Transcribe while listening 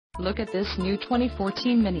Look at this new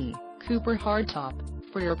 2014 Mini Cooper Hardtop.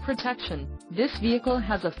 For your protection, this vehicle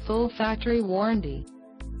has a full factory warranty.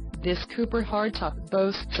 This Cooper Hardtop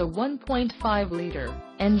boasts a 1.5-liter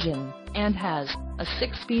engine, and has a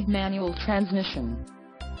 6-speed manual transmission.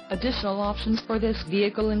 Additional options for this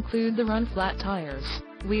vehicle include the run-flat tires,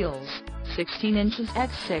 wheels, 16 inches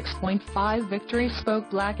x 6.5 Victory Spoke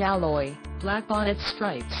black alloy, black bonnet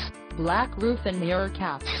stripes, black roof and mirror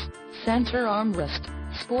caps, center armrest,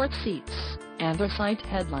 sport seats, anthracite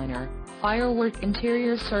headliner, firework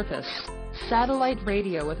interior surface, satellite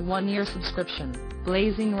radio with 1-year subscription,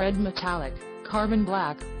 blazing red metallic, carbon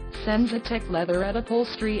black, Senzatec leatherette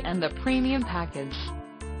upholstery and the premium package.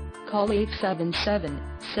 Call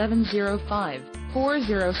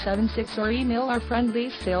 877-705-4076 or email our friendly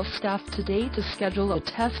sales staff today to schedule a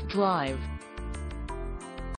test drive.